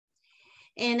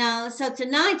And so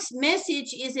tonight's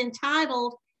message is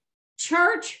entitled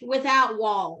Church Without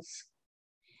Walls.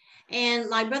 And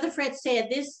like Brother Fred said,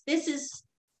 this is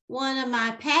one of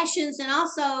my passions and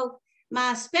also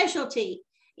my specialty,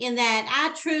 in that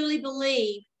I truly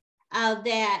believe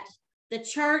that the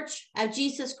Church of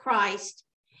Jesus Christ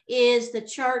is the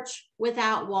church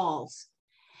without walls.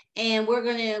 And we're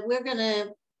gonna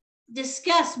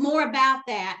discuss more about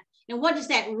that and what does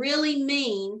that really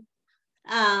mean,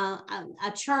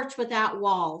 a church without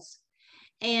walls.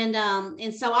 And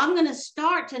so I'm going to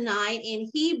start tonight in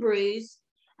Hebrews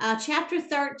chapter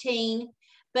 13,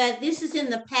 but this is in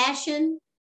the Passion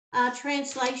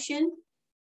translation.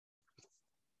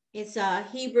 It's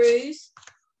Hebrews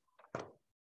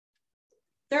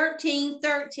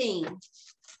 13:13.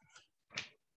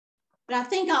 But I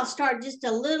think I'll start just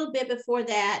a little bit before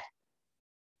that,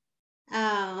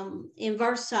 in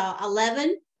verse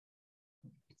 11.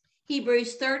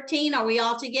 Hebrews 13, are we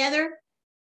all together?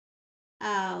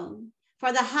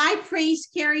 For the high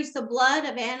priest carries the blood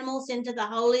of animals into the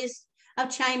holiest of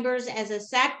chambers as a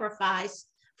sacrifice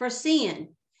for sin,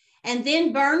 and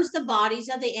then burns the bodies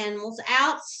of the animals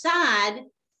outside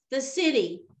the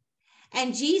city.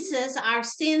 And Jesus, our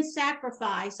sin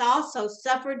sacrifice, also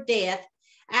suffered death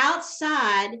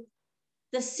outside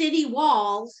the city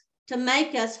walls to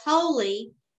make us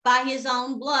holy by his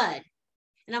own blood.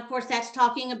 And of course, that's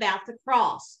talking about the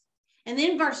cross. And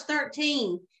then verse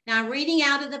 13, now I'm reading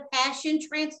out of the Passion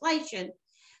Translation.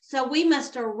 So we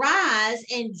must arise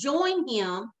and join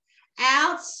him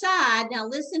outside. Now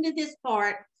listen to this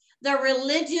part, the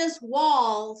religious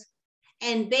walls,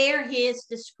 and bear his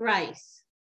disgrace.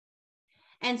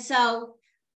 And so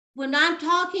when I'm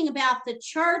talking about the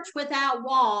church without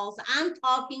walls, I'm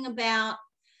talking about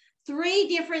three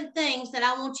different things that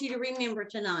I want you to remember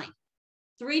tonight.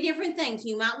 Three different things.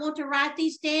 You might want to write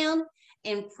these down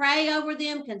and pray over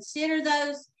them. Consider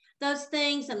those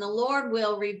things, and the Lord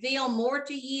will reveal more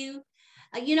to you.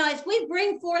 As we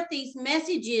bring forth these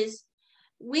messages,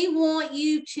 we want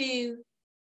you to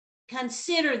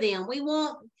consider them. We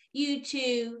want you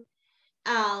to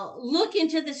look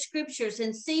into the scriptures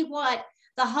and see what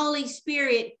the Holy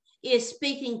Spirit is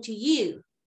speaking to you.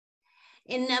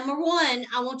 And number one,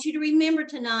 I want you to remember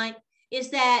tonight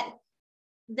is that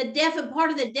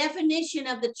part of the definition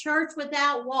of the church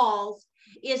without walls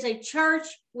is a church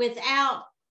without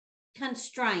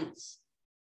constraints.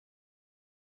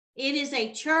 It is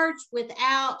a church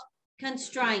without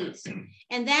constraints.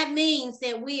 And that means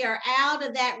that we are out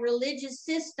of that religious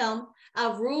system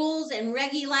of rules and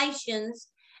regulations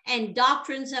and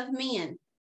doctrines of men,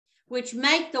 which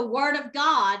make the word of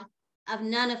God of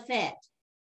none effect.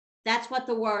 That's what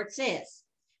the word says.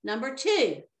 Number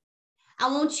two,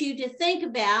 I want you to think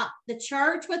about the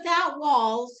church without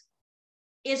walls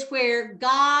is where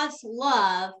God's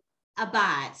love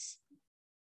abides.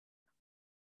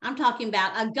 I'm talking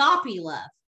about agape love,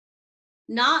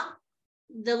 not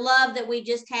the love that we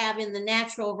just have in the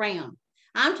natural realm.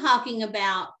 I'm talking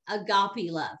about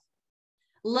agape love,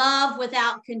 love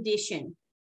without condition.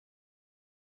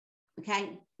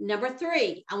 Okay, number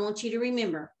three, I want you to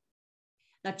remember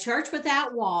the church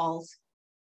without walls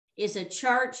is a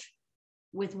church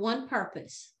with one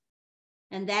purpose,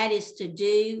 and that is to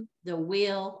do the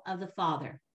will of the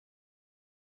Father.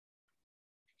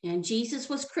 And Jesus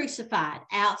was crucified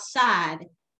outside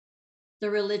the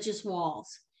religious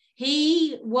walls.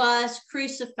 He was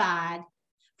crucified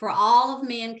for all of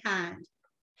mankind.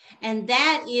 And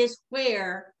that is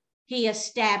where he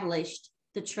established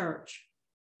the church.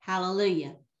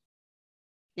 Hallelujah.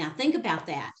 Now think about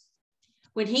that.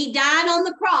 When he died on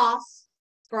the cross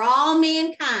for all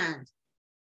mankind,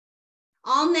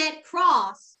 on that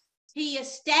cross, he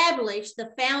established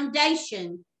the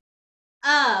foundation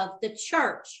of the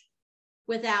church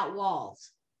without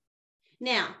walls.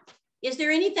 Now, is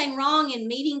there anything wrong in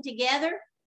meeting together?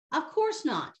 Of course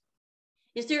not.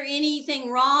 Is there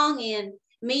anything wrong in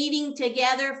meeting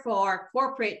together for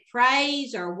corporate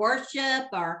praise or worship,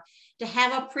 or to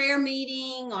have a prayer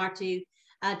meeting, or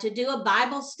to do a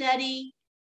Bible study?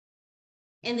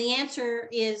 And the answer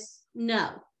is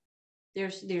no.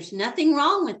 There's nothing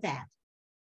wrong with that.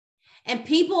 And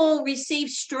people receive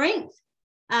strength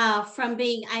from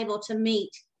being able to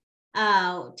meet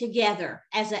together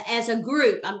as a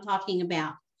group. I'm talking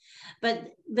about,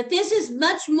 but this is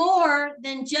much more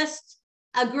than just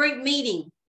a group meeting.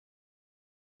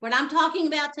 What I'm talking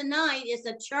about tonight is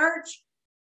a church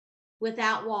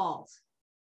without walls,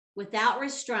 without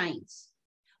restraints,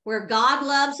 where God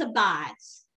loves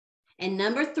abides. And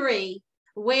number three,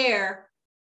 where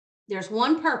there's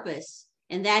one purpose,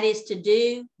 and that is to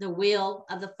do the will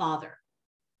of the Father.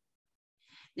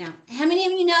 Now, how many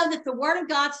of you know that the Word of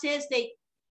God says that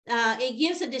it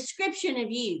gives a description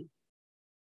of you?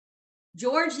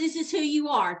 George, this is who you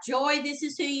are. Joy, this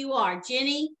is who you are.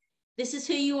 Jenny, this is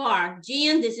who you are.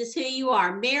 Jen, this is who you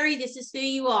are. Mary, this is who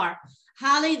you are.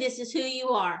 Holly, this is who you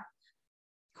are.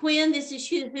 Quinn, this is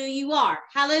who you are.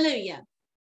 Hallelujah.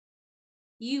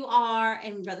 You are,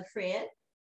 and Brother Fred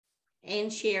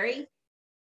and Sherry,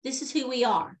 this is who we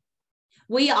are.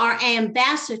 We are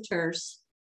ambassadors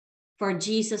for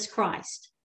Jesus Christ.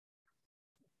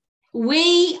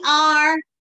 We are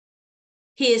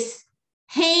his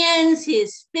hands,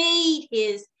 his feet,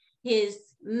 his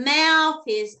mouth,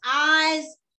 his eyes,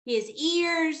 his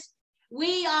ears.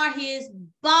 We are his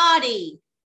body.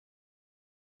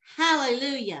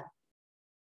 Hallelujah.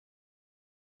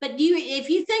 But if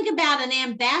you think about an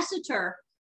ambassador,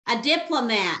 a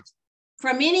diplomat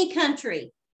from any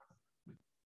country,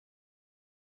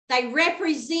 they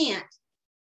represent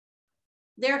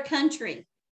their country,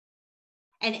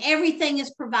 and everything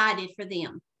is provided for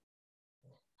them.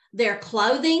 Their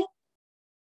clothing,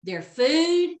 their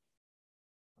food,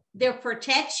 their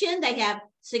protection. They have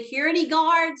security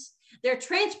guards, their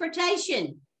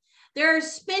transportation, their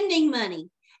spending money.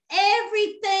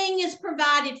 Everything is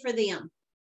provided for them.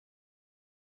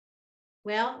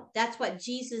 Well, that's what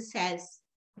Jesus has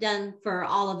done for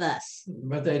all of us.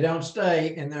 But they don't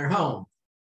stay in their home.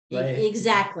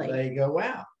 Exactly. They go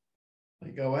out.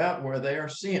 They go out where they are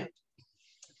sent.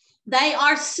 They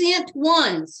are sent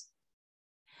ones.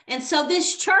 And so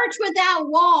this church without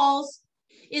walls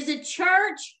is a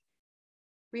church,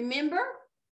 remember,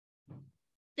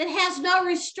 that has no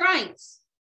restraints.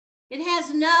 It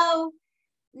has no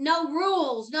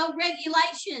rules, no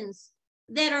regulations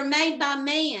that are made by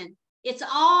man. It's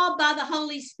all by the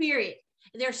Holy Spirit.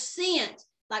 They're sent,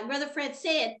 like Brother Fred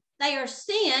said, they are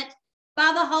sent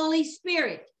by the Holy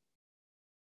Spirit.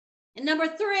 And number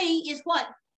 3 is what?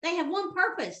 They have one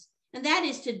purpose, and that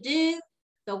is to do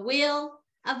the will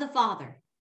of the Father.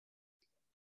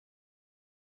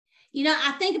 You know,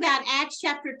 I think about Acts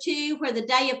chapter 2, where the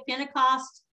day of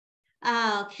Pentecost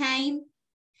came,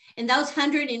 and those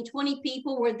 120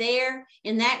 people were there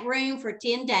in that room for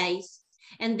 10 days.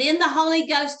 And then the Holy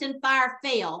Ghost and fire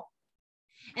fell.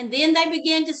 And then they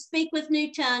began to speak with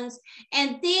new tongues.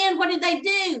 And then what did they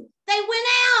do? They went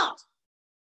out.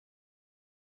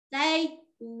 They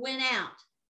went out.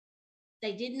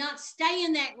 They did not stay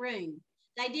in that room.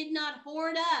 They did not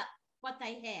hoard up what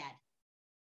they had.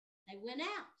 They went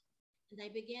out and they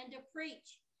began to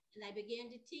preach and they began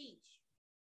to teach.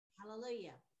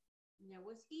 Hallelujah. And there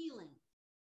was healing.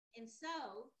 And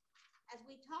so, as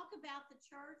we talk about the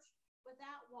church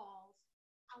without walls,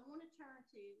 I want to turn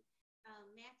to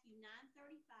Matthew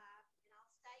 9:35, and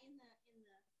I'll stay in the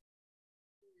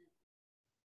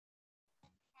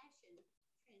Passion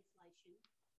translation.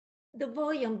 The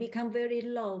volume become very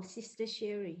low, Sister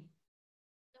Sherry.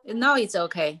 Now it's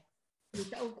okay.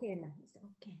 It's okay now. It's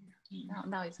okay now.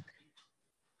 Now it's okay.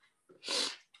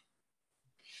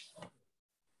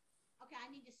 Okay,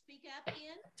 I need to speak up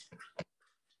again.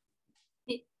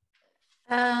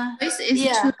 This is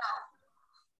too low.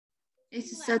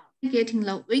 It's getting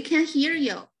low. We can hear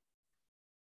you.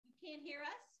 You can't hear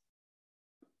us?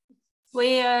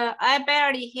 I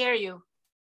barely hear you.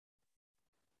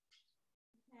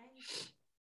 Okay.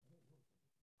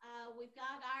 We've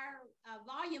got our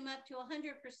volume up to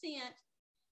 100%.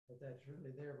 But that's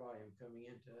really their volume coming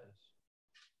into us.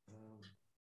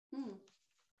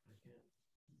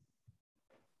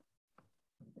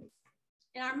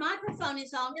 And our microphone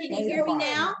is on. Can you hear me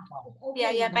now?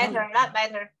 Yeah, better, a lot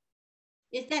better.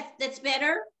 Is that's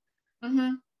better?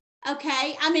 Mm-hmm.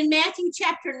 Okay, I'm in Matthew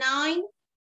chapter 9,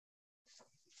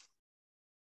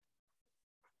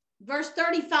 verse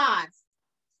 35.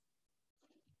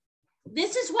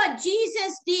 This is what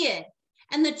Jesus did.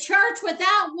 And the church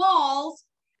without walls,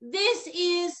 this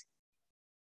is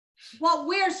what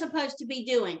we're supposed to be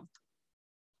doing.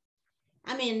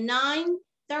 I'm in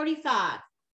 9:35.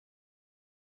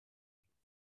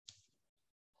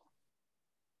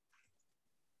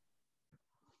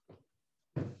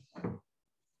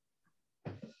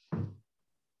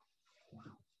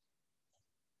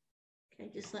 Okay,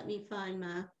 just let me find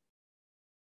my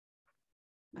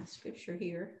scripture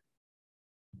here.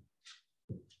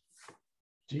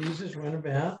 Jesus went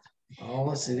about all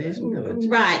the cities and villages.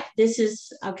 Right. This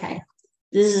is okay.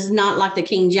 This is not like the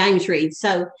King James read.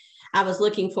 So I was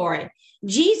looking for it.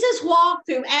 Jesus walked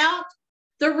throughout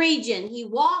the region. He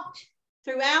walked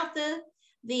throughout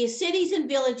the cities and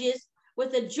villages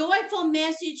with a joyful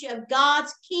message of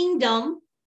God's kingdom.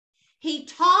 He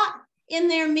taught in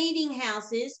their meeting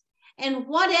houses And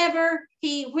wherever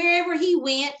he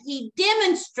went, he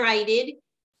demonstrated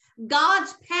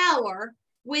God's power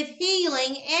with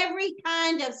healing every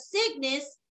kind of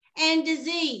sickness and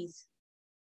disease.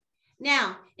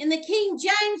 Now, in the King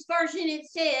James Version, it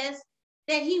says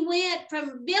that he went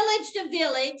from village to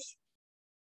village,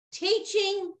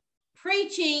 teaching,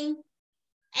 preaching,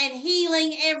 and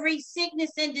healing every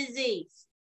sickness and disease.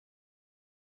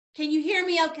 Can you hear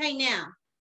me okay now?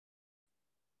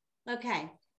 Okay.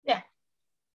 Yeah.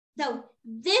 So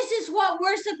this is what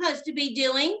we're supposed to be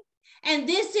doing, and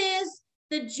this is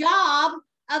the job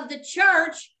of the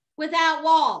church without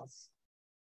walls,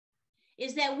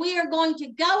 is that we are going to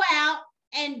go out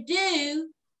and do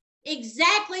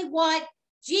exactly what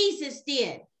Jesus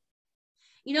did.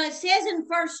 You know, it says in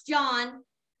 1 John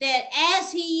that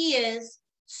as he is,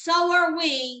 so are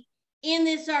we in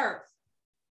this earth.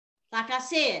 Like I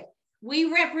said, we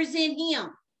represent him.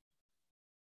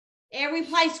 Every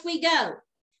place we go,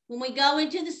 when we go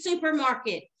into the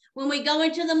supermarket, when we go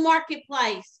into the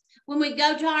marketplace, when we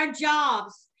go to our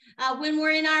jobs, when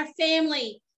we're in our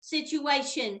family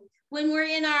situation, when we're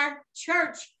in our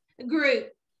church group,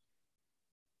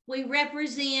 we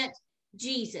represent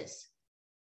Jesus.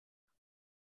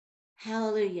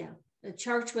 Hallelujah. The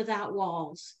church without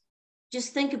walls.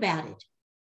 Just think about it.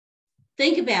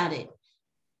 Think about it.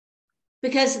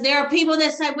 Because there are people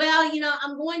that say, well, you know,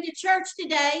 I'm going to church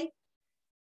today.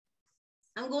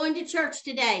 I'm going to church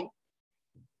today.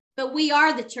 But we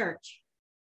are the church.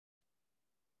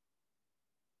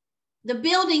 The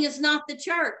building is not the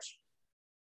church.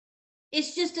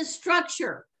 It's just a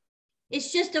structure.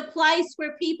 It's just a place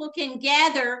where people can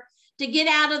gather to get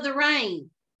out of the rain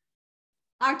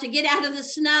or to get out of the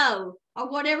snow or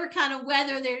whatever kind of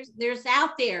weather there's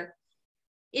out there.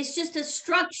 It's just a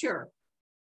structure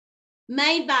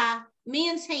made by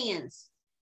men's hands.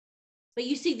 But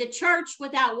you see, the church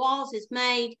without walls is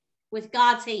made with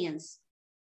God's hands.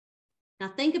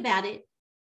 Now think about it.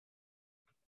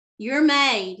 You're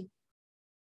made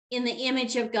in the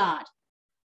image of God.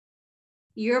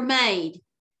 You're made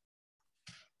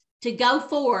to go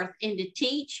forth and to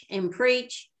teach and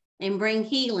preach and bring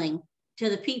healing to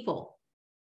the people.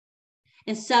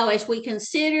 And so as we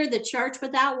consider the church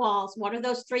without walls, what are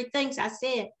those three things I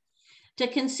said to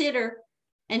consider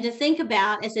and to think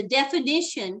about as a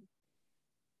definition?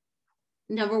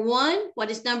 Number one,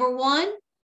 what is number one?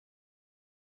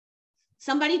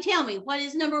 Somebody tell me, what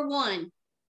is number one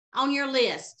on your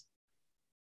list?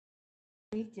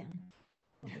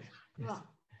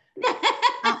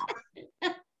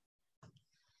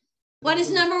 What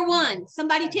is number one?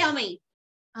 Somebody tell me.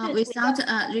 Without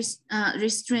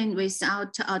restraint,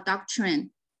 without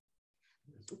doctrine.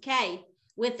 Okay,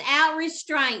 without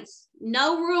restraints,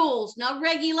 no rules, no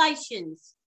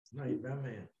regulations. Made by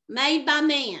man. Made by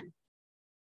man.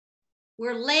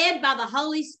 We're led by the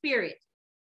Holy Spirit.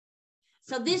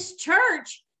 So this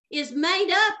church is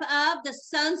made up of the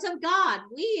sons of God.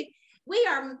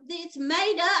 It's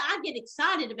made up. I get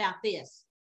excited about this.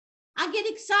 I get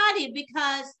excited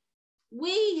because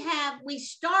we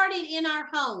started in our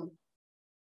home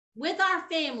with our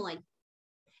family.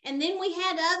 And then we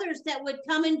had others that would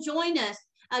come and join us.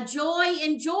 Joy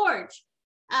and George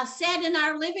sat in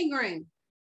our living room.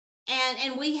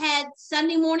 And we had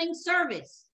Sunday morning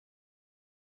service.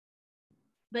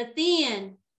 But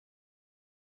then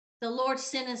the Lord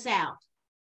sent us out.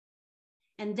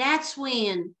 And that's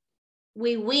when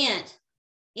we went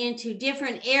into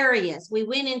different areas. We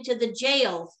went into the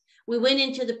jails. We went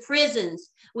into the prisons.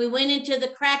 We went into the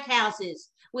crack houses.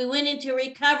 We went into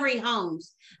recovery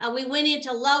homes. We went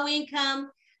into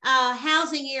low-income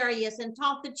housing areas and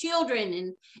taught the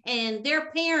children and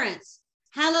their parents.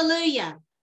 Hallelujah.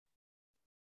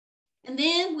 And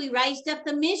then we raised up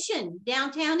the mission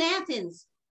downtown Athens.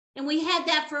 And we had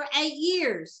that for 8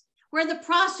 years, where the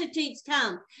prostitutes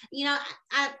come. You know,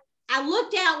 I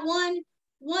looked out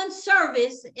one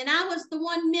service, and I was the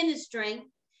one ministering,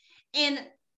 and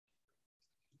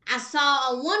I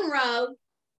saw on one row,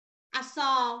 I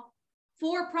saw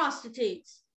 4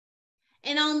 prostitutes.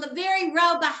 And on the very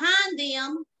row behind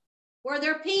them were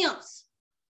their pimps.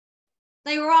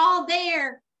 They were all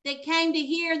there that came to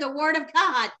hear the word of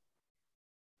God.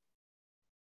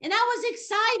 And I was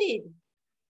excited.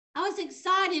 I was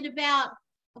excited about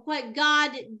what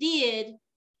God did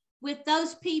with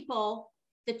those people,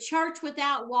 the church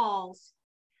without walls.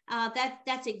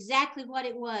 That's exactly what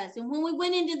it was. And when we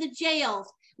went into the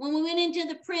jails, when we went into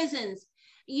the prisons,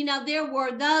 you know, there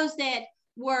were those that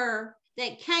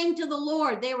came to the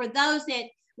Lord. There were those that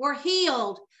were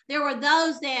healed. There were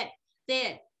those that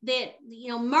you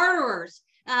know, murderers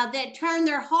that turned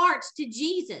their hearts to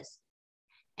Jesus.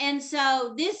 And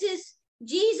so this is,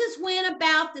 Jesus went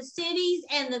about the cities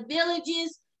and the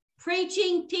villages,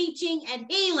 preaching, teaching, and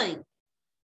healing.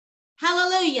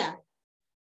 Hallelujah.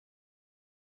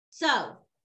 So,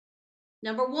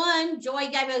 number one, Joy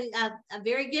gave a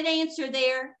very good answer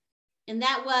there. And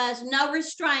that was no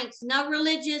restraints, no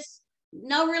religious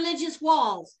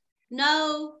walls,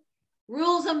 no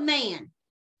rules of man.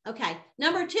 Okay,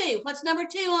 number two. What's number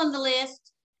two on the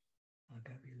list?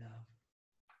 Agape love.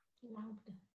 Love.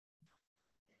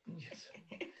 Yes.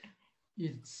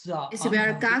 It's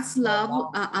where God's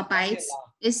love abides.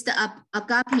 It's the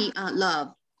agape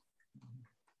love.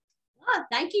 Oh,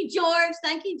 thank you, George.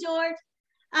 Thank you, George.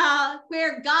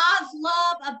 Where God's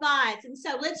love abides. And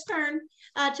so let's turn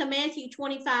to Matthew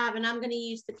 25, and I'm going to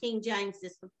use the King James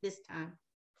this time.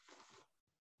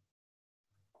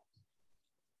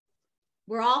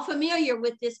 We're all familiar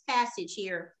with this passage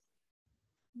here.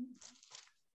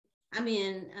 I'm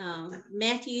in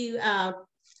Matthew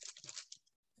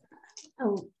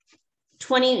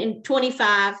 20 and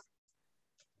 25.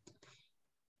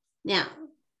 Now,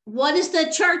 what is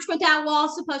the church without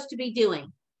walls supposed to be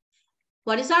doing?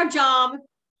 What is our job?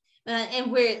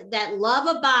 And where that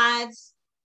love abides.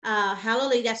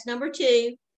 Hallelujah. That's number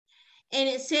two. And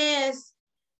it says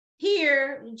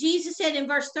here, Jesus said in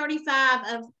verse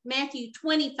 35 of Matthew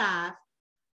 25,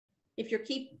 if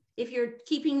you're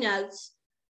keeping notes,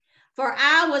 for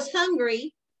I was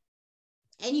hungry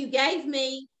and you gave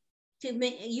me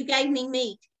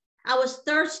meat. I was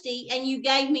thirsty and you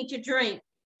gave me to drink.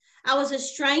 I was a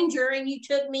stranger and you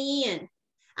took me in.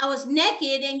 I was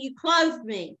naked and you clothed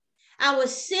me. I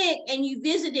was sick and you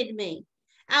visited me.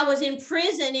 I was in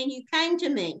prison and you came to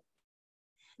me.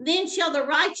 Then shall the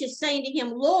righteous say unto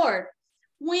him, Lord,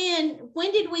 when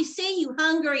did we see you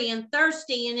hungry and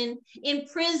thirsty and in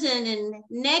prison and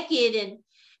naked?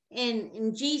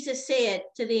 And Jesus said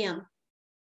to them,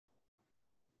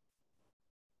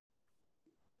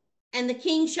 and the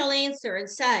king shall answer and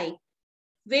say,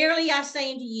 verily I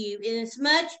say unto you,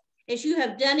 inasmuch as you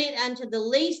have done it unto the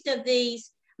least of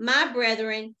these, my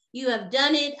brethren, you have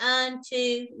done it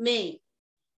unto me.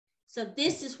 So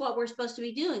this is what we're supposed to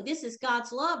be doing. This is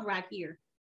God's love right here.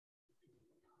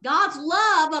 God's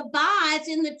love abides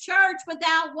in the church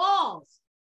without walls.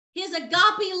 His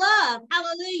agape love.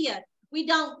 Hallelujah. We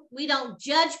don't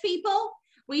judge people.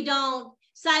 We don't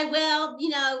say, well, you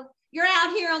know, you're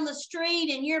out here on the street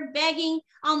and you're begging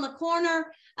on the corner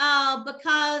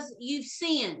because you've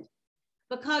sinned,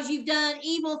 because you've done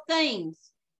evil things.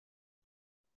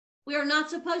 We are not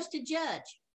supposed to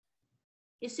judge.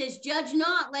 It says, judge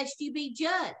not lest you be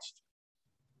judged.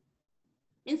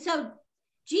 And so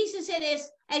Jesus said,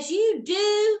 as you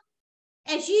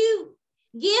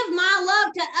give my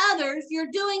love to others,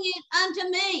 you're doing it unto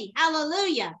me.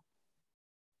 Hallelujah.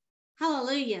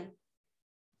 Hallelujah.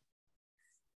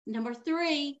 Number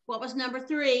three, what was number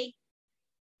three?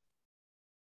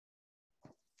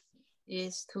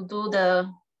 Is to do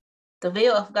the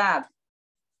will of God.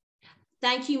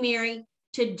 Thank you, Mary.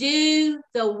 To do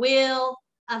the will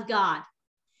of God.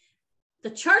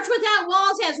 The church without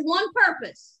walls has one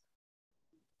purpose,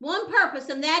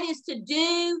 and that is to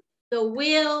do the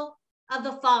will of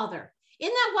the Father.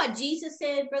 Isn't that what Jesus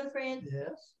said, Brother Fred?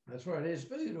 Yes, that's what his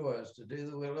food was, to do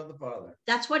the will of the Father.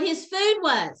 That's what his food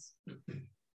was.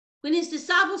 When his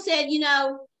disciples said, do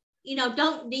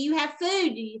you have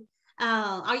food?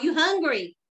 Are you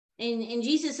hungry? And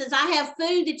Jesus says, I have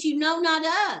food that you know not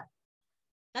of.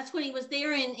 That's when he was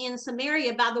there in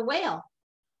Samaria by the well.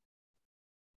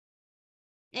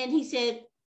 And he said,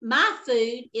 my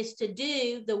food is to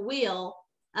do the will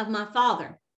of my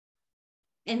Father.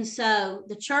 And so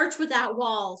the church without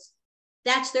walls,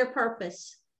 that's their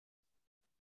purpose.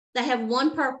 They have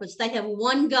one purpose. They have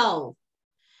one goal.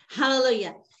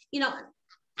 Hallelujah.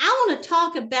 I want to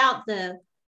talk about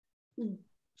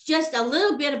just a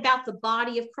little bit about the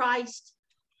body of Christ.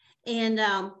 And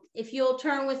if you'll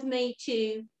turn with me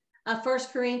to 1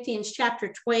 Corinthians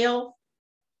chapter 12.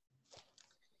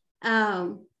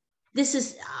 This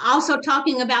is also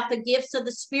talking about the gifts of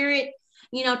the Spirit.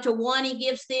 To one he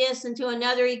gives this, and to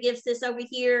another he gives this over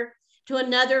here, to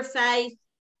another faith.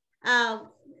 But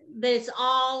it's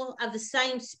all of the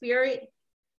same Spirit.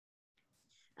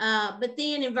 But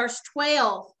then in verse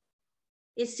 12,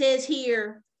 it says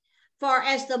here, for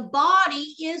as the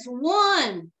body is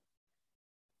one,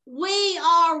 we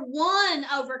are one,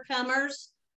 overcomers.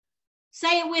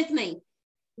 Say it with me.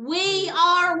 We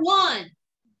are one.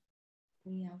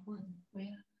 We are one.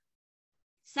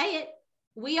 Say it.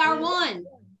 We are one.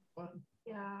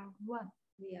 We are one.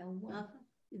 We are one.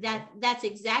 That's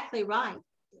exactly right.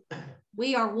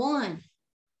 We are one.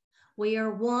 We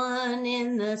are one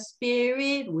in the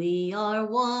Spirit. We are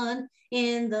one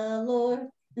in the Lord.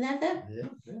 Isn't that? Yeah,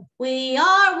 yeah. We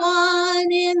are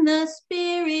one in the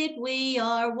Spirit. We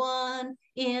are one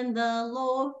in the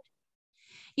Lord.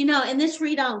 You know, and let's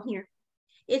read on here.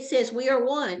 It says we are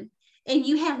one, and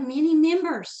you have many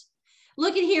members.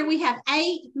 Look at here. We have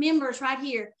 8 members right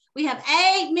here. We have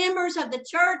 8 members of the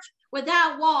church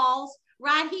without walls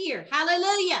right here.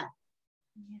 Hallelujah.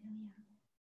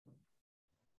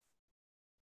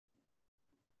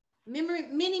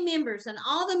 Many members, and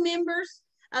all the members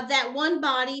of that one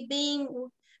body, being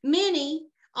many,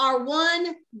 are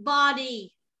one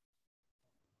body.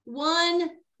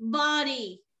 One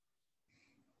body.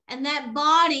 And that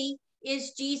body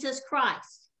is Jesus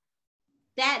Christ.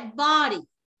 That body.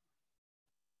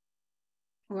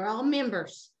 We're all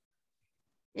members.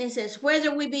 It says,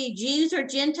 whether we be Jews or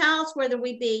Gentiles, whether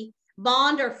we be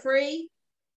bond or free,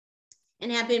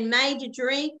 and have been made to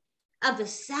drink of the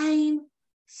same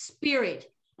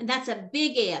Spirit. And that's a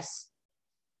big S.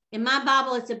 In my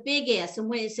Bible, it's a big S. And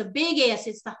when it's a big S,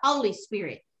 it's the Holy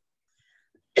Spirit.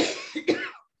 And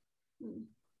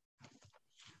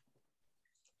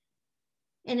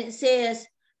it says,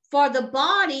 for the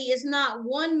body is not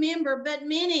one member, but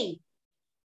many.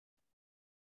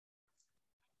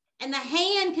 And the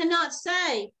hand cannot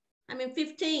say, I'm in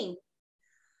 15.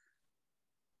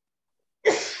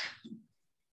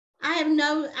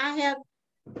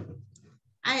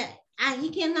 He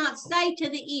cannot say to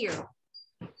the ear.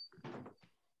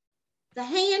 The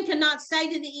hand cannot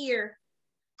say to the ear,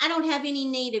 I don't have any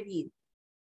need of you.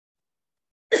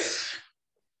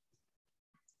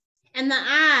 And the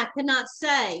eye cannot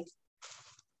say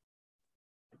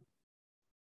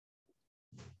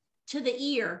to the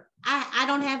ear, I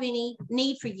don't have any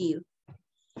need for you.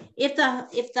 If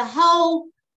the whole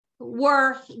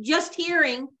were just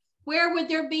hearing, where would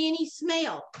there be any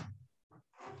smell?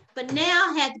 But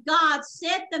now hath God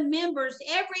set the members,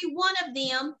 every one of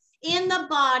them, in the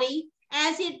body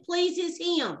as it pleases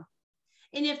him.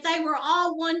 And if they were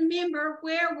all one member,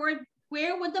 where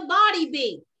would the body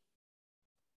be?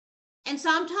 And so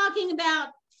I'm talking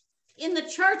about in the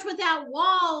church without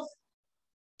walls,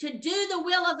 to do the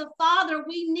will of the Father,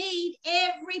 we need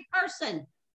every person.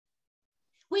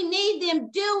 We need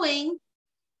them doing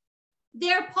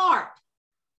their part,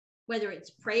 whether it's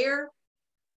prayer,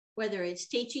 whether it's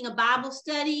teaching a Bible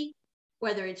study,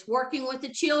 whether it's working with the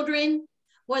children,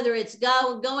 whether it's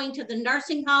going to the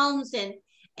nursing homes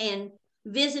and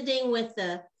visiting with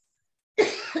the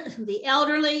the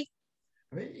elderly.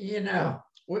 You know,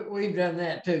 we've done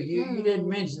that too. You didn't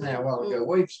mention that a while ago.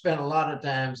 We've spent a lot of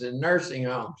times in nursing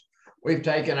homes. We've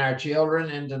taken our children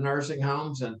into nursing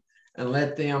homes and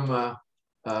let them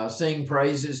sing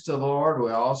praises to the Lord.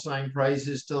 We all sing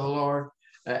praises to the Lord.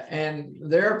 And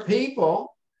there are people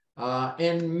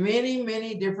in many,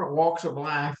 many different walks of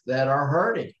life that are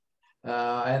hurting.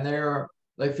 And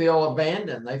they feel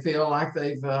abandoned. They feel like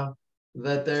that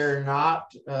they're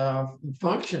not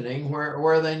functioning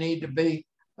where they need to be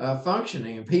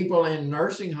functioning. People in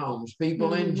nursing homes,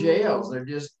 people in jails,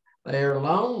 they're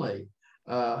lonely.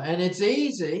 And it's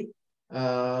easy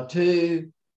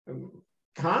to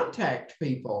contact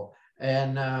people.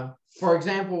 And for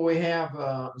example, we have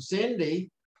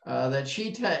Cindy that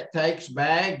she takes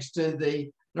bags to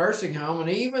the nursing home. And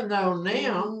even though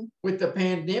now with the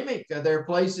pandemic, there are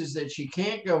places that she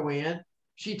can't go in,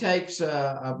 she takes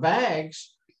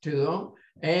bags to them.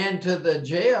 And to the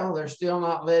jail, they're still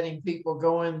not letting people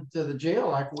go into the jail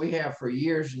like we have for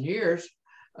years and years.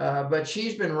 But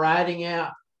she's been writing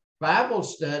out Bible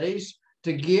studies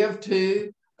to give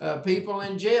to people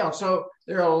in jail. So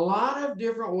there are a lot of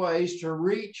different ways to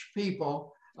reach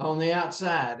people on the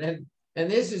outside. And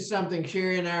this is something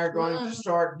Sherry and I are going to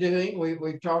start doing.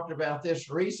 We've talked about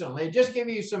this recently. Just give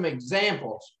you some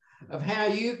examples of how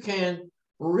you can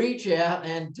reach out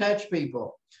and touch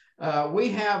people. We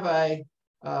have a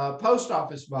post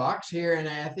office box here in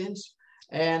Athens.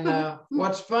 And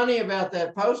what's funny about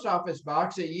that post office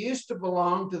box, it used to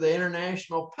belong to the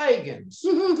international pagans.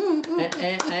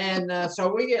 and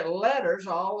so we get letters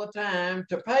all the time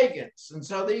to pagans. And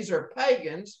so these are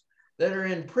pagans that are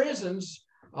in prisons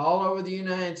all over the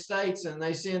United States, and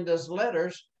they send us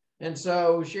letters. And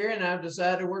so Sherry and I have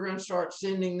decided we're going to start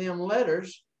sending them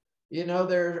letters. You know,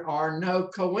 there are no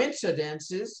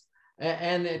coincidences.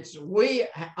 And we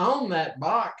own that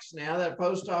box now. That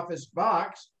post office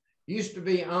box used to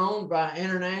be owned by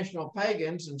international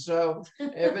pagans. And so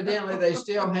evidently they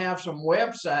still have some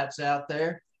websites out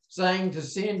there saying to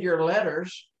send your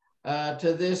letters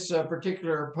to this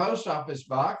particular post office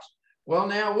box. Well,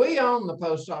 now we own the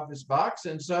post office box.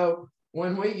 And so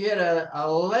when we get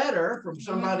a letter from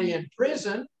somebody in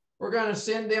prison, we're going to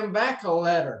send them back a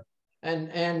letter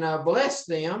and bless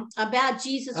them about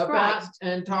Jesus Christ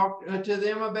and talk to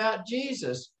them about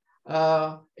Jesus.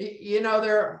 You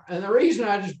know, and the reason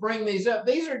I just bring these up,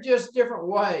 these are just different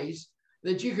ways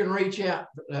that you can reach out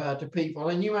to people.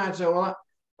 And you might say, well,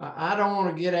 I don't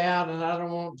want to get out and I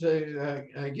don't want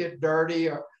to get dirty,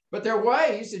 but there are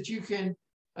ways that you can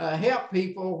help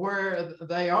people where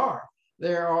they are.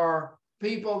 There are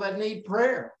people that need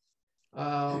prayer.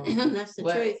 That's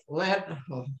the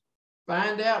truth.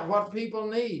 Find out what people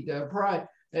need. Pray.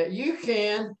 You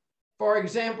can, for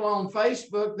example, on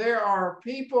Facebook, there are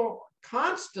people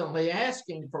constantly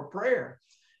asking for prayer.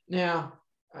 Now,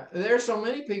 there's so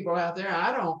many people out there.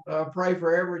 I don't pray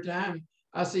for every time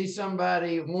I see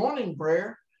somebody wanting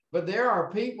prayer, but there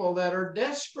are people that are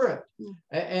desperate,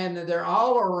 and they're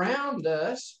all around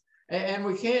us, and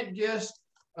we can't just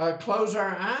close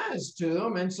our eyes to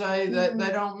them and say that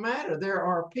they don't matter. There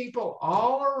are people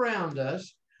all around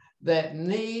us that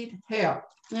need help.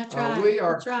 That's right. We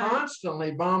are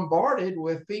constantly bombarded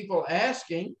with people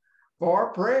asking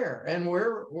for prayer, and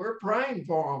we're praying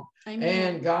for them.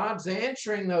 Amen. And God's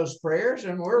answering those prayers,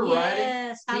 and we're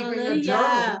writing, keeping a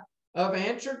journal of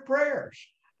answered prayers,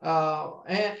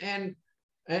 and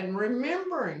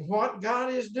remembering what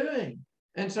God is doing.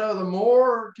 And so the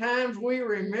more times we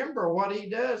remember what he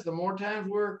does, the more times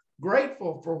we're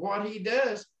grateful for what he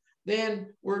does,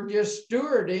 then we're just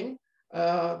stewarding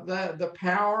the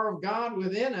power of God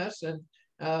within us and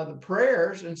the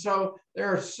prayers. And so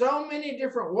there are so many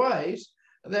different ways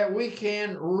that we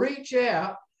can reach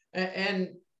out,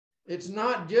 and it's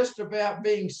not just about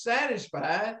being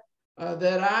satisfied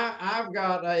that I've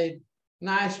got a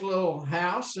nice little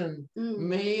house and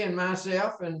me and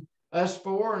myself and us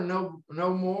four and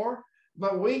no more,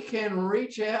 but we can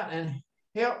reach out and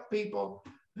help people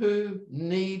who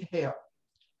need help.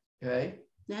 Okay.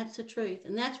 That's the truth.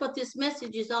 And that's what this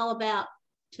message is all about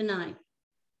tonight.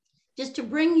 Just to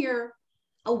bring your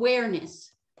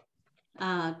awareness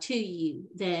to you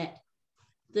that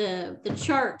the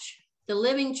church, the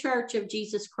living church of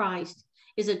Jesus Christ,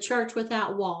 is a church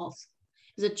without walls,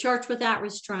 is a church without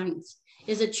restraints,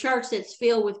 is a church that's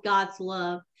filled with God's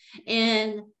love.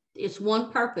 And it's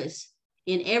one purpose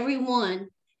in everyone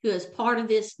who is part of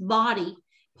this body,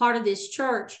 part of this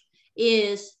church,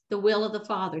 is the will of the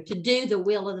Father, to do the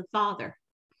will of the Father.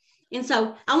 And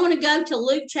so I want to go to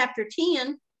Luke chapter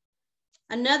 10,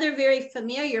 another very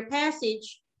familiar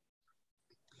passage.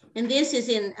 And this is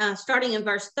in starting in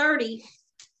verse 30.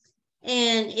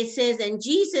 And it says, and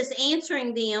Jesus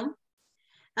answering them,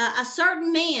 a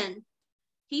certain man,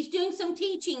 he's doing some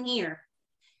teaching here.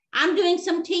 I'm doing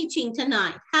some teaching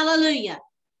tonight. Hallelujah.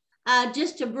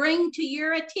 Just to bring to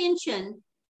your attention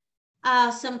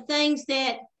some things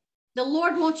that the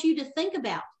Lord wants you to think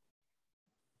about.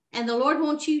 And the Lord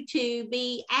wants you to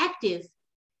be active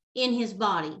in his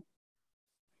body.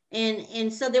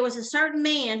 And so there was a certain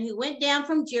man who went down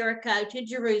from Jericho to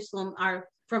Jerusalem, or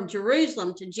from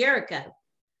Jerusalem to Jericho.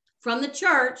 From the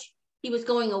church, he was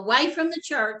going away from the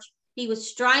church. He was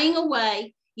straying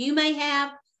away. You may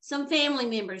have some family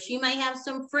members. You may have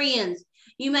some friends.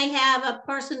 You may have a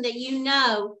person that you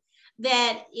know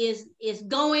that is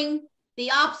going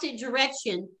the opposite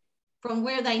direction from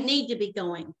where they need to be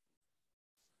going.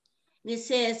 And it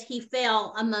says he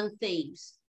fell among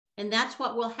thieves. And that's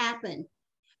what will happen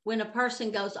when a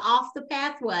person goes off the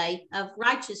pathway of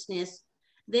righteousness.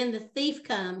 Then the thief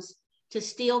comes to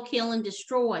steal, kill, and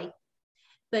destroy.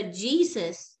 But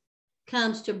Jesus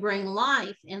comes to bring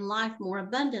life, and life more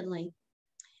abundantly.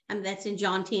 And that's in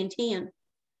John 10:10.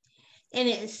 And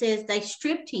it says they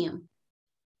stripped him.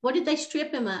 What did they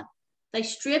strip him of? They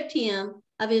stripped him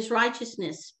of his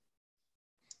righteousness.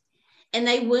 And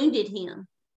they wounded him.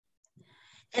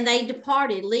 And they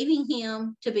departed, leaving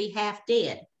him to be half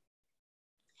dead.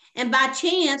 And by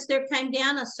chance, there came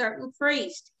down a certain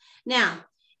priest. Now,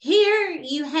 here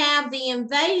you have the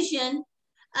invasion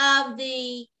of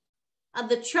the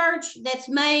church that's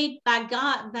made by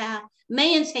God, by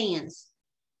man's hands.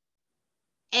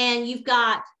 And you've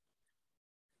got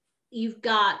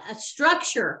a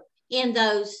structure in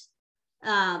those,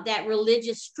 that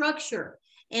religious structure.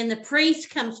 And the priest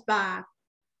comes by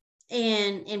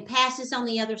and passes on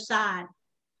the other side.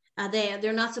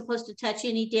 They're not supposed to touch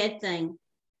any dead thing.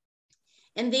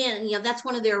 And then, that's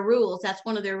one of their rules. That's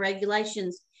one of their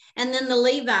regulations. And then the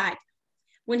Levite,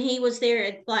 when he was there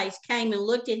at the place, came and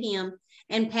looked at him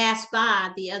and passed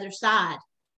by the other side.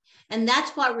 And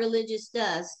that's what religion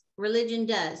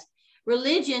does.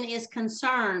 Religion is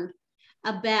concerned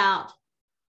about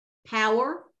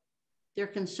power. They're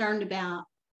concerned about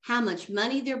how much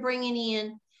money they're bringing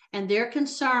in, and they're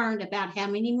concerned about how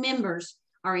many members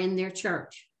are in their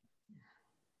church.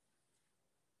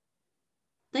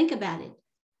 Think about it.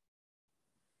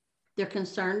 They're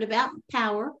concerned about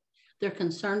power, they're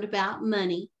concerned about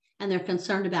money, and they're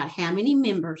concerned about how many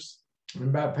members.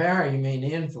 And by power, you mean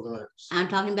influence. I'm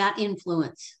talking about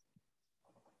influence.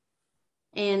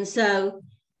 And so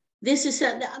this is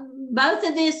both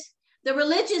of this, the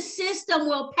religious system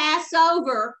will pass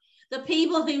over the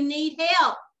people who need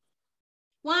help.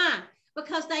 Why?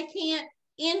 Because they can't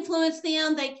influence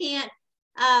them, they can't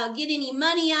get any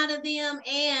money out of them,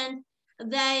 and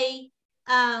they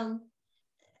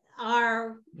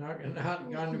are not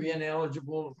going to be an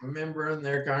eligible member in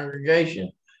their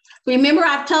congregation. Remember,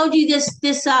 I've told you this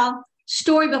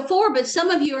story before, but some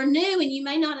of you are new and you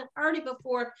may not have heard it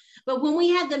before. But when we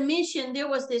had the mission, there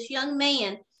was this young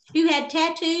man who had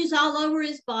tattoos all over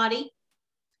his body,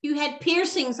 who had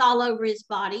piercings all over his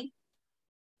body.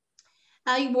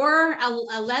 He wore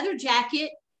a leather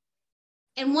jacket.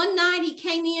 And one night he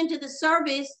came into the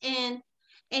service and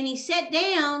he sat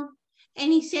down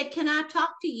and he said, "Can I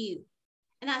talk to you?"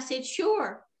 And I said,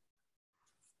 "Sure."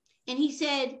 And he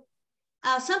said,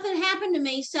 "Something happened to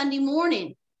me Sunday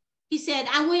morning." He said,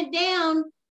 "I went down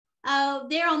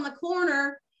there on the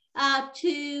corner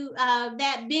to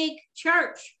that big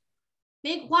church,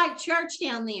 big white church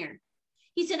down there."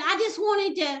 He said, I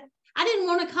didn't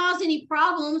want to cause any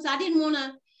problems. I didn't want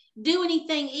to do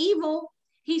anything evil.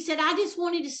 He said, I just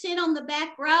wanted to sit on the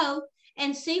back row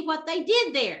and see what they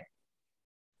did there.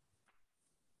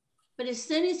 But as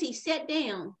soon as he sat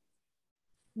down,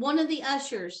 one of the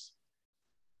ushers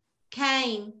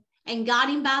came and got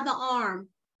him by the arm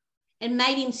and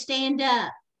made him stand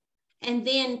up, and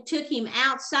then took him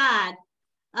outside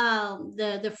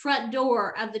the front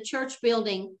door of the church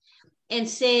building and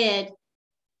said,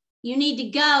 "You need to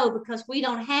go because we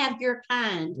don't have your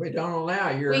kind. We don't allow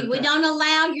your we don't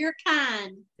allow your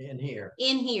kind in here."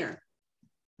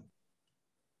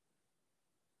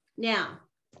 Now,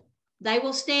 they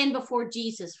will stand before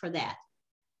Jesus for that.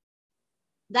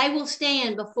 They will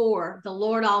stand before the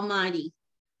Lord Almighty,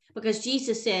 because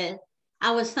Jesus said,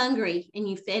 I was hungry and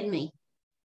you fed me,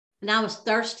 and I was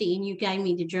thirsty and you gave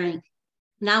me to drink,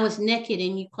 and I was naked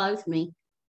and you clothed me.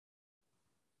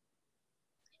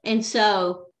 And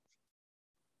so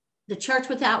the church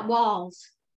without walls.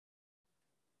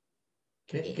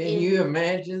 Can you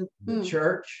imagine the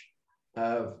church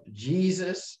of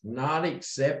Jesus not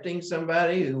accepting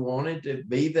somebody who wanted to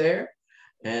be there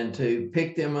and to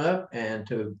pick them up and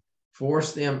to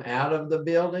force them out of the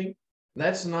building?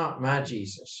 That's not my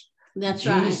Jesus. That's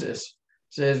right. Jesus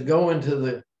says, go into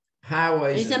the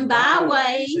highways and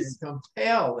byways and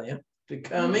compel them to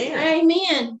come in.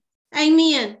 Amen.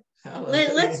 Amen.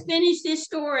 Let's finish this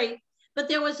story. But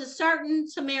there was a certain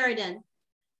Samaritan.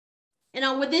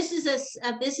 This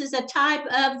is a type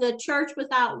of the church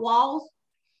without walls.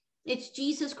 It's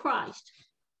Jesus Christ.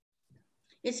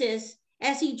 It says,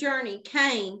 as he journeyed,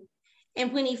 came,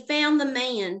 and when he found the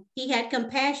man, he had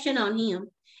compassion on him,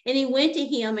 and he went to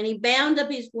him, and he bound up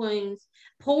his wounds,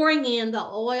 pouring in the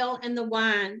oil and the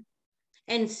wine,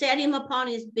 and set him upon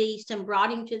his beast, and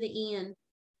brought him to the inn.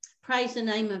 Praise the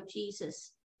name of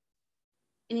Jesus.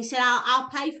 And he said, I'll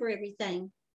pay for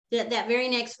everything. That very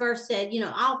next verse said,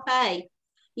 I'll pay,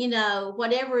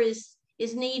 whatever is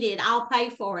needed, I'll pay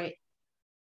for it.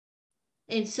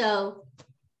 And so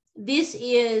this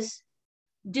is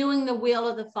doing the will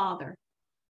of the Father.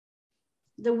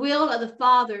 The will of the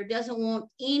Father doesn't want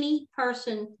any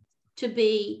person to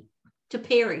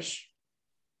perish.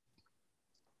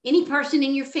 Any person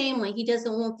in your family, he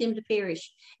doesn't want them to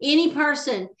perish. Any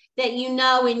person that you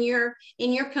know in your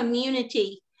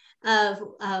community of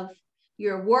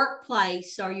your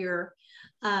workplace or your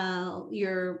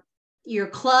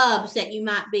clubs that you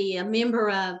might be a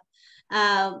member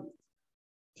of,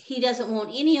 he doesn't want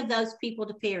any of those people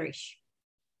to perish.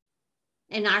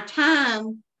 And our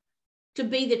time to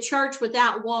be the church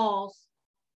without walls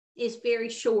is very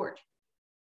short.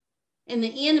 And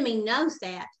the enemy knows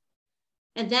that.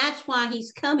 And that's why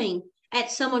he's coming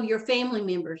at some of your family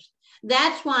members.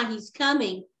 That's why he's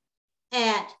coming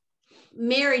at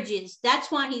marriages.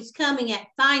 That's why he's coming at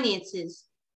finances.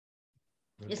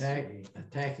 Attacking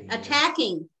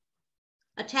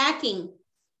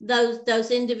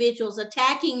those individuals,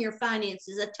 attacking your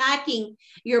finances, attacking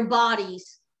your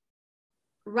bodies.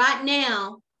 Right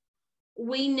now,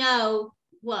 we know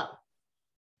 5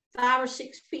 or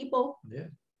 6 people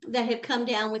that have come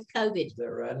down with COVID.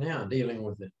 They're right now dealing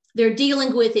with it. They're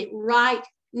dealing with it right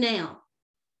now.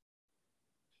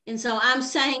 And so I'm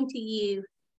saying to you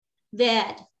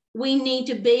that we need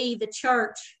to be the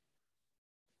church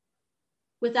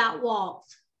without walls.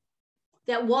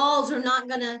 That walls are not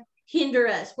going to hinder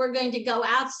us. We're going to go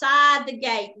outside the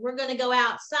gate. We're going to go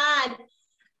outside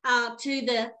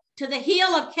to the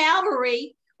hill of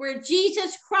Calvary, where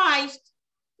Jesus Christ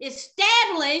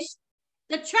established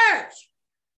the church.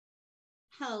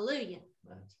 Hallelujah.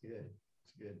 That's good.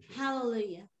 That's good.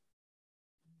 Hallelujah.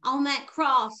 On that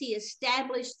cross, he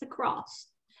established the cross.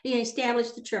 He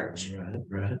established the church.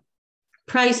 Right.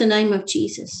 Praise the name of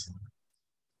Jesus.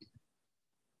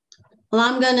 Well,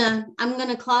 I'm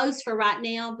gonna close for right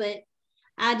now, but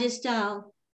I just I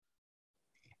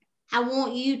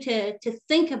want you to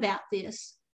think about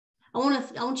this. I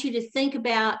want you to think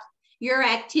about your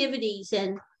activities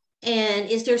and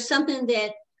is there something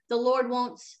that the Lord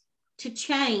wants to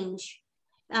change?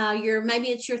 Maybe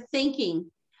it's your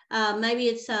thinking, maybe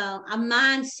it's a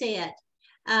mindset,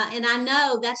 and I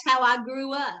know that's how I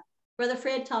grew up. Brother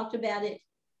Fred talked about it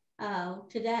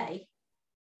today,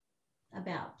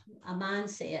 about a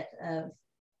mindset of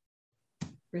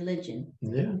religion.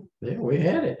 Yeah, we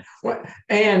had it.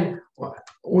 And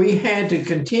we had to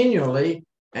continually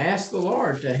ask the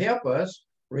Lord to help us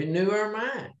renew our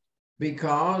mind,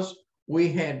 because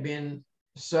we had been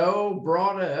so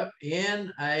brought up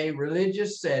in a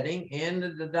religious setting, in the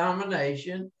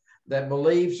denomination that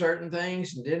believed certain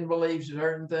things and didn't believe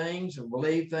certain things, and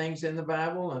believed things in the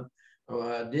Bible and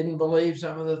didn't believe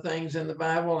some of the things in the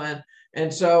Bible.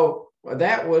 And so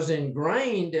that was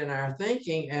ingrained in our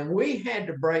thinking, and we had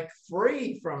to break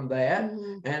free from that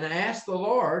and ask the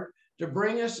Lord to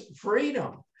bring us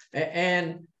freedom.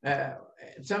 And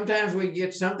sometimes we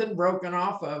get something broken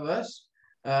off of us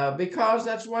because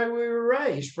that's the way we were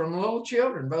raised from little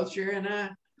children. Both Sherry and I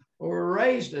were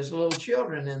raised as little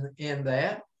children in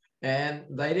that. And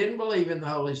they didn't believe in the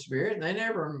Holy Spirit. They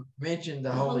never mentioned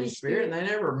the Holy Spirit. And they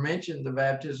never mentioned the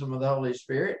baptism of the Holy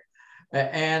Spirit.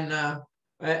 And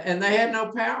they had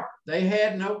no power. They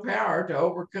had no power to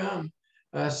overcome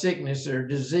sickness or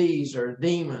disease or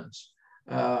demons.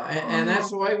 And that's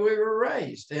the way we were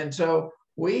raised. And so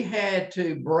we had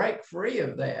to break free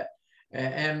of that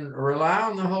and rely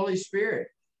on the Holy Spirit.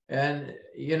 And,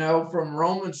 you know, from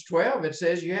Romans 12, it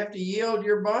says you have to yield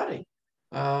your body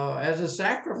as a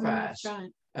sacrifice,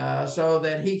 so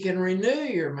that he can renew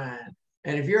your mind.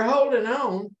 And if you're holding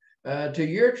on to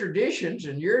your traditions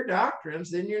and your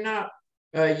doctrines, then you're not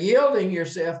yielding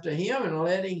yourself to him and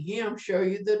letting him show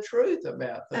you the truth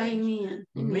about things. Amen.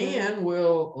 Men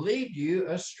will lead you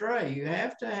astray. You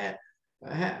have to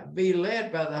be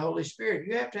led by the Holy Spirit.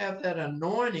 You have to have that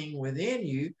anointing within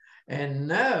you and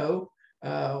know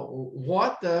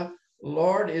what the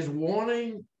Lord is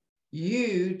wanting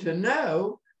you to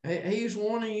know. He's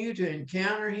wanting you to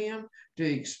encounter him, to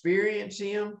experience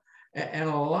him. And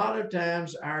a lot of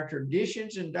times our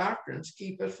traditions and doctrines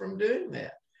keep us from doing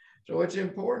that. So it's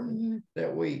important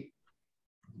that we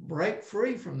break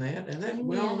free from that. And then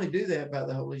we only do that by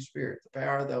the Holy Spirit, the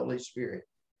power of the Holy Spirit.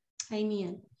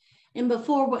 Amen. And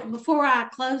before I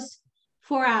close,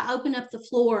 before I open up the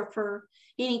floor for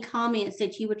any comments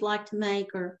that you would like to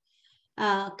make or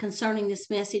concerning this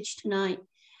message tonight,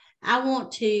 I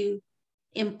want to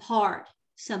impart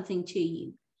something to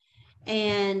you.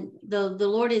 And the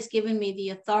Lord has given me the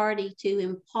authority to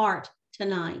impart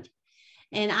tonight.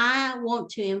 And I want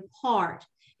to impart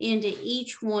into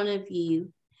each one of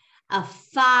you a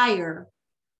fire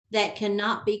that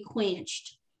cannot be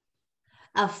quenched,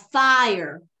 a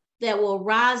fire that will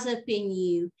rise up in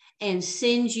you and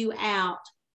send you out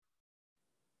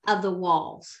of the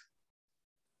walls,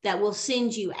 that will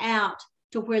send you out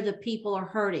to where the people are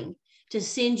hurting, to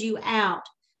send you out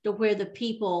to where the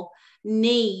people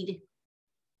need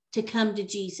to come to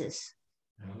Jesus.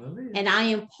 Hallelujah. And I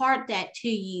impart that to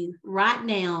you right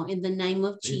now in the name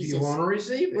of Jesus. If you want to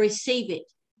receive it. Receive it.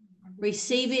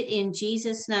 Receive it in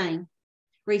Jesus' name.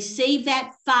 Receive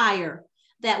that fire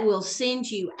that will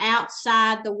send you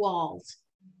outside the walls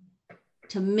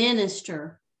to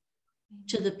minister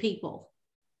to the people.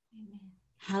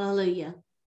 Hallelujah.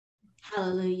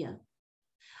 Hallelujah.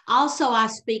 Also, I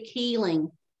speak healing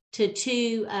to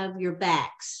two of your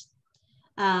backs.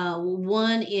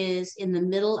 One is in the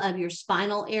middle of your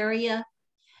spinal area,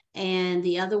 and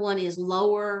the other one is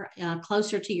lower,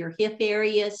 closer to your hip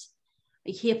area.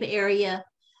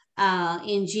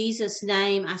 In Jesus'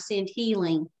 name, I send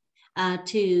healing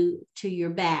to your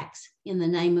backs in the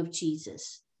name of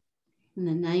Jesus. In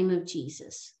the name of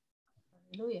Jesus.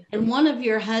 Hallelujah. And one of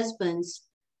your husbands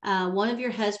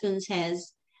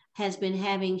has been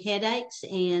having headaches,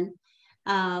 and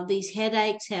these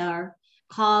headaches are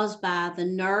caused by the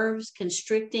nerves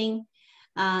constricting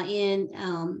in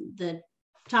the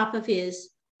top of his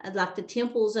like the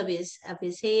temples of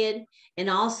his head, and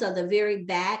also the very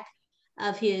back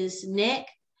of his neck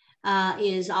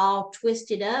is all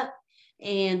twisted up,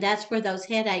 and that's where those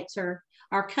headaches are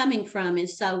coming from. And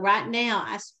so right now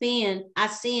I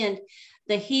send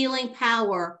the healing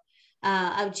power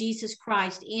of Jesus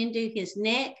Christ into his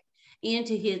neck,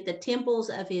 into the temples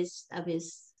of his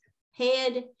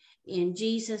head, in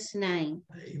Jesus' name.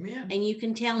 Amen. And you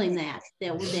can tell him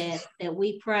that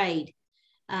we prayed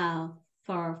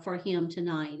for him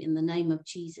tonight in the name of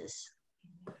Jesus.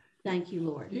 Thank you,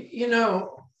 Lord. You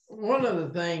know, one of the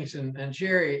things, and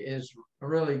Sherry is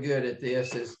really good at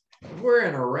this, is if we're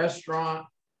in a restaurant,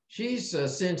 she's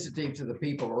sensitive to the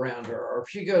people around her. Or if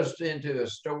she goes into a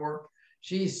store,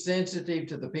 she's sensitive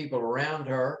to the people around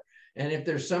her. And if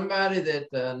there's somebody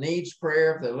that needs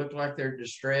prayer, if they look like they're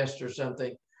distressed or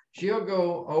something, she'll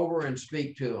go over and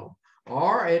speak to them.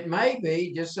 Or it may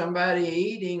be just somebody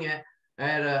eating in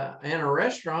a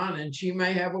restaurant, and she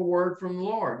may have a word from the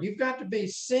Lord. You've got to be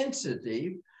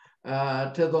sensitive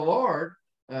to the Lord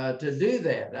to do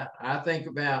that. I think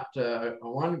about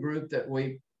one group that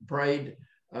we prayed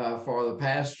for the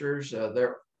pastors.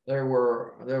 There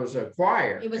was a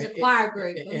choir. It was a choir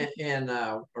group in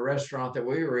a restaurant that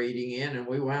we were eating in, and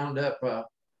we wound up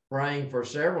praying for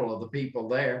several of the people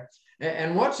there.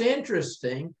 And what's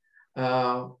interesting,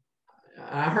 I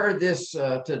heard this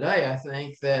today, I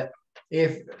think, that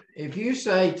if you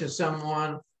say to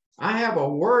someone, I have a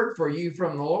word for you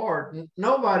from the Lord,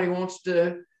 nobody wants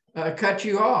to cut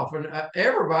you off, and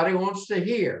everybody wants to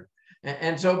hear.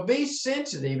 And so be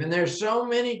sensitive. And there's so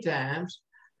many times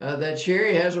that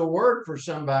Sherry has a word for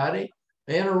somebody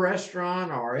in a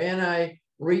restaurant or in a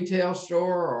retail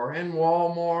store or in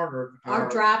Walmart or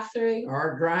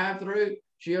drive-through.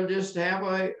 She'll just have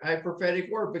a prophetic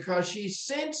word because she's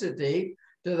sensitive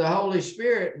to the Holy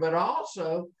Spirit, but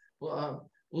also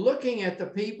looking at the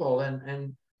people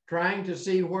and trying to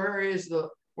see where does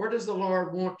the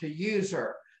Lord want to use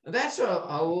her. That's a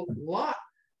lot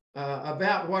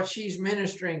about what she's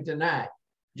ministering tonight.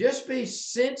 Just be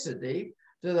sensitive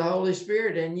to the Holy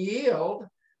Spirit and yield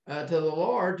to the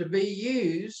Lord to be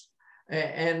used.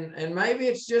 And maybe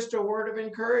it's just a word of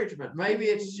encouragement. Maybe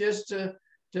it's just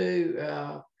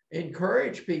to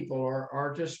encourage people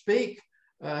or to speak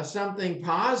something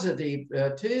positive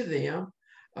to them,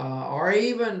 or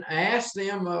even ask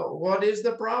them what is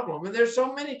the problem. And there's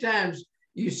so many times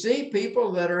you see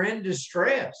people that are in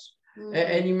distress,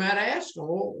 and you might ask them,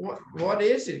 well, what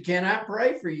is it? Can I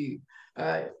pray for you?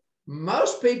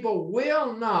 Most people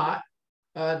will not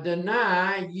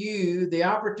deny you the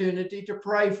opportunity to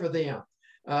pray for them.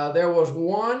 There was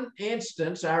one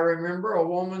instance, I remember a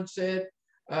woman said,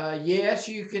 yes,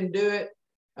 you can do it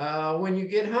when you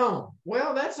get home.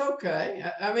 Well, that's okay.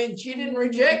 I mean, she didn't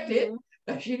reject it.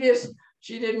 She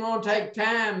didn't want to take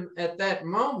time at that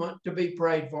moment to be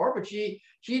prayed for, but she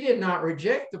did not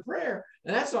reject the prayer.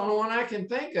 And that's the only one I can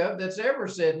think of that's ever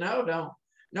said, no, don't.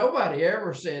 Nobody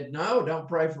ever said, no, don't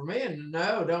pray for me. And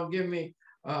no, don't give me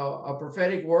a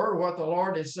prophetic word, what the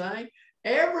Lord is saying.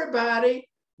 Everybody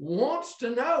wants to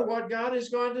know what God is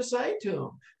going to say to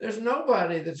them. There's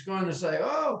nobody that's going to say,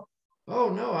 oh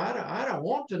no, I don't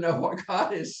want to know what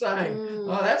God is saying.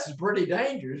 Oh, that's pretty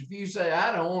dangerous if you say,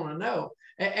 I don't want to know.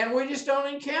 And we just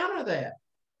don't encounter that.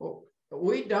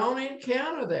 We don't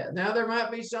encounter that. Now, there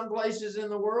might be some places in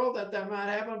the world that might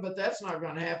happen, but that's not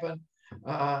going to happen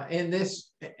in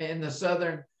the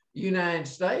southern United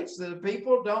States. The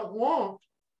people don't want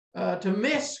to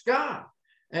miss God.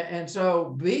 And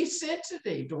so be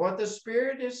sensitive to what the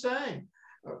Spirit is saying.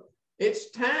 It's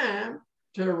time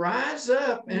to rise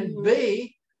up and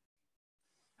be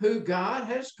who God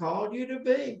has called you to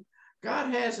be.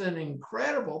 God has an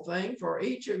incredible thing for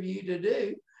each of you to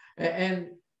do. And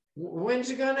when's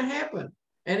it going to happen?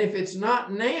 And if it's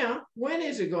not now, when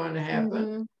is it going to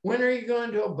happen? When are you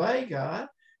going to obey God?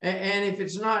 And if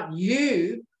it's not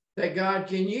you that God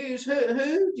can use,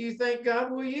 who do you think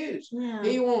God will use? Yeah.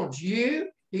 He wants you.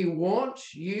 He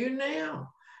wants you now.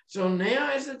 So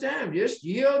now is the time. Just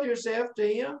yield yourself to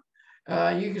Him.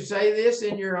 You can say this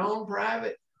in your own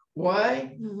private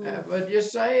way, but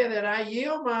just say that I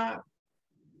yield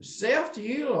myself to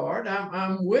you, Lord.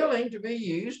 I'm willing to be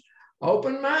used.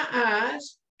 Open my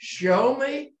eyes. Show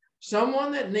me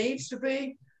someone that needs to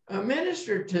be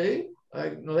ministered to.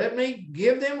 Let me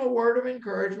give them a word of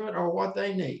encouragement or what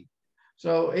they need.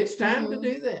 So it's time to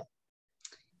do that.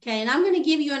 Okay, and I'm going to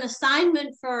give you an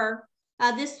assignment for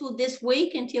this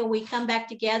week until we come back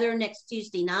together next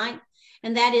Tuesday night.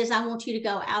 And that is, I want you to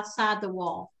go outside the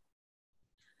wall.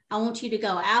 I want you to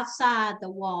go outside the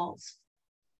walls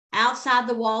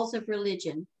of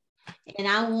religion. And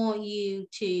I want you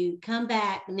to come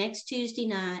back next Tuesday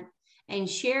night and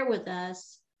share with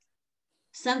us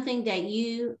something that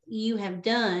you have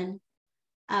done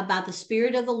by the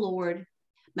Spirit of the Lord.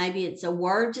 Maybe it's a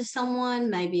word to someone,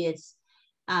 maybe it's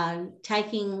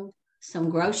taking some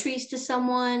groceries to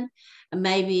someone,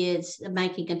 maybe it's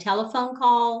making a telephone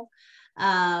call,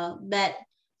 but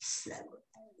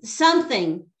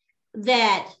something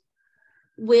that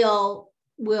will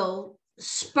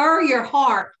spur your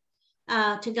heart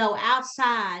to go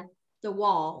outside the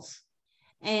walls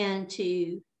and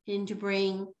to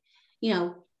bring,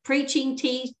 preaching,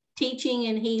 teaching,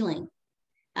 and healing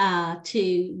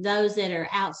to those that are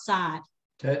outside.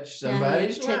 Touch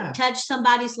somebody's life. Touch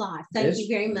somebody's life. Thank you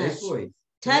very much. This week.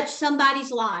 Touch somebody's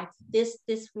life this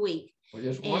week. Well,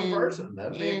 just one person.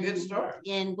 That'd be a good start.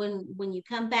 And when you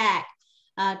come back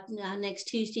next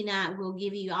Tuesday night, we'll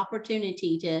give you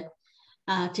opportunity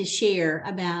to share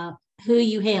about who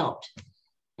you helped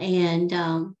and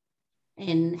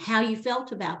how you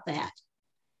felt about that.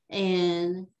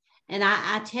 And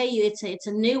I tell you, it's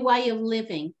a new way of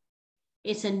living.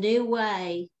 It's a new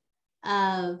way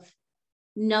of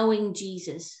knowing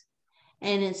Jesus,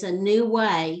 and it's a new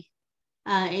way.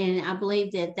 And I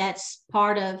believe that that's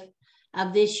part of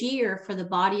this year for the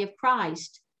body of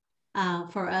Christ,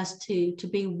 for us to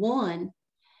be one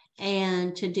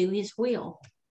and to do His will.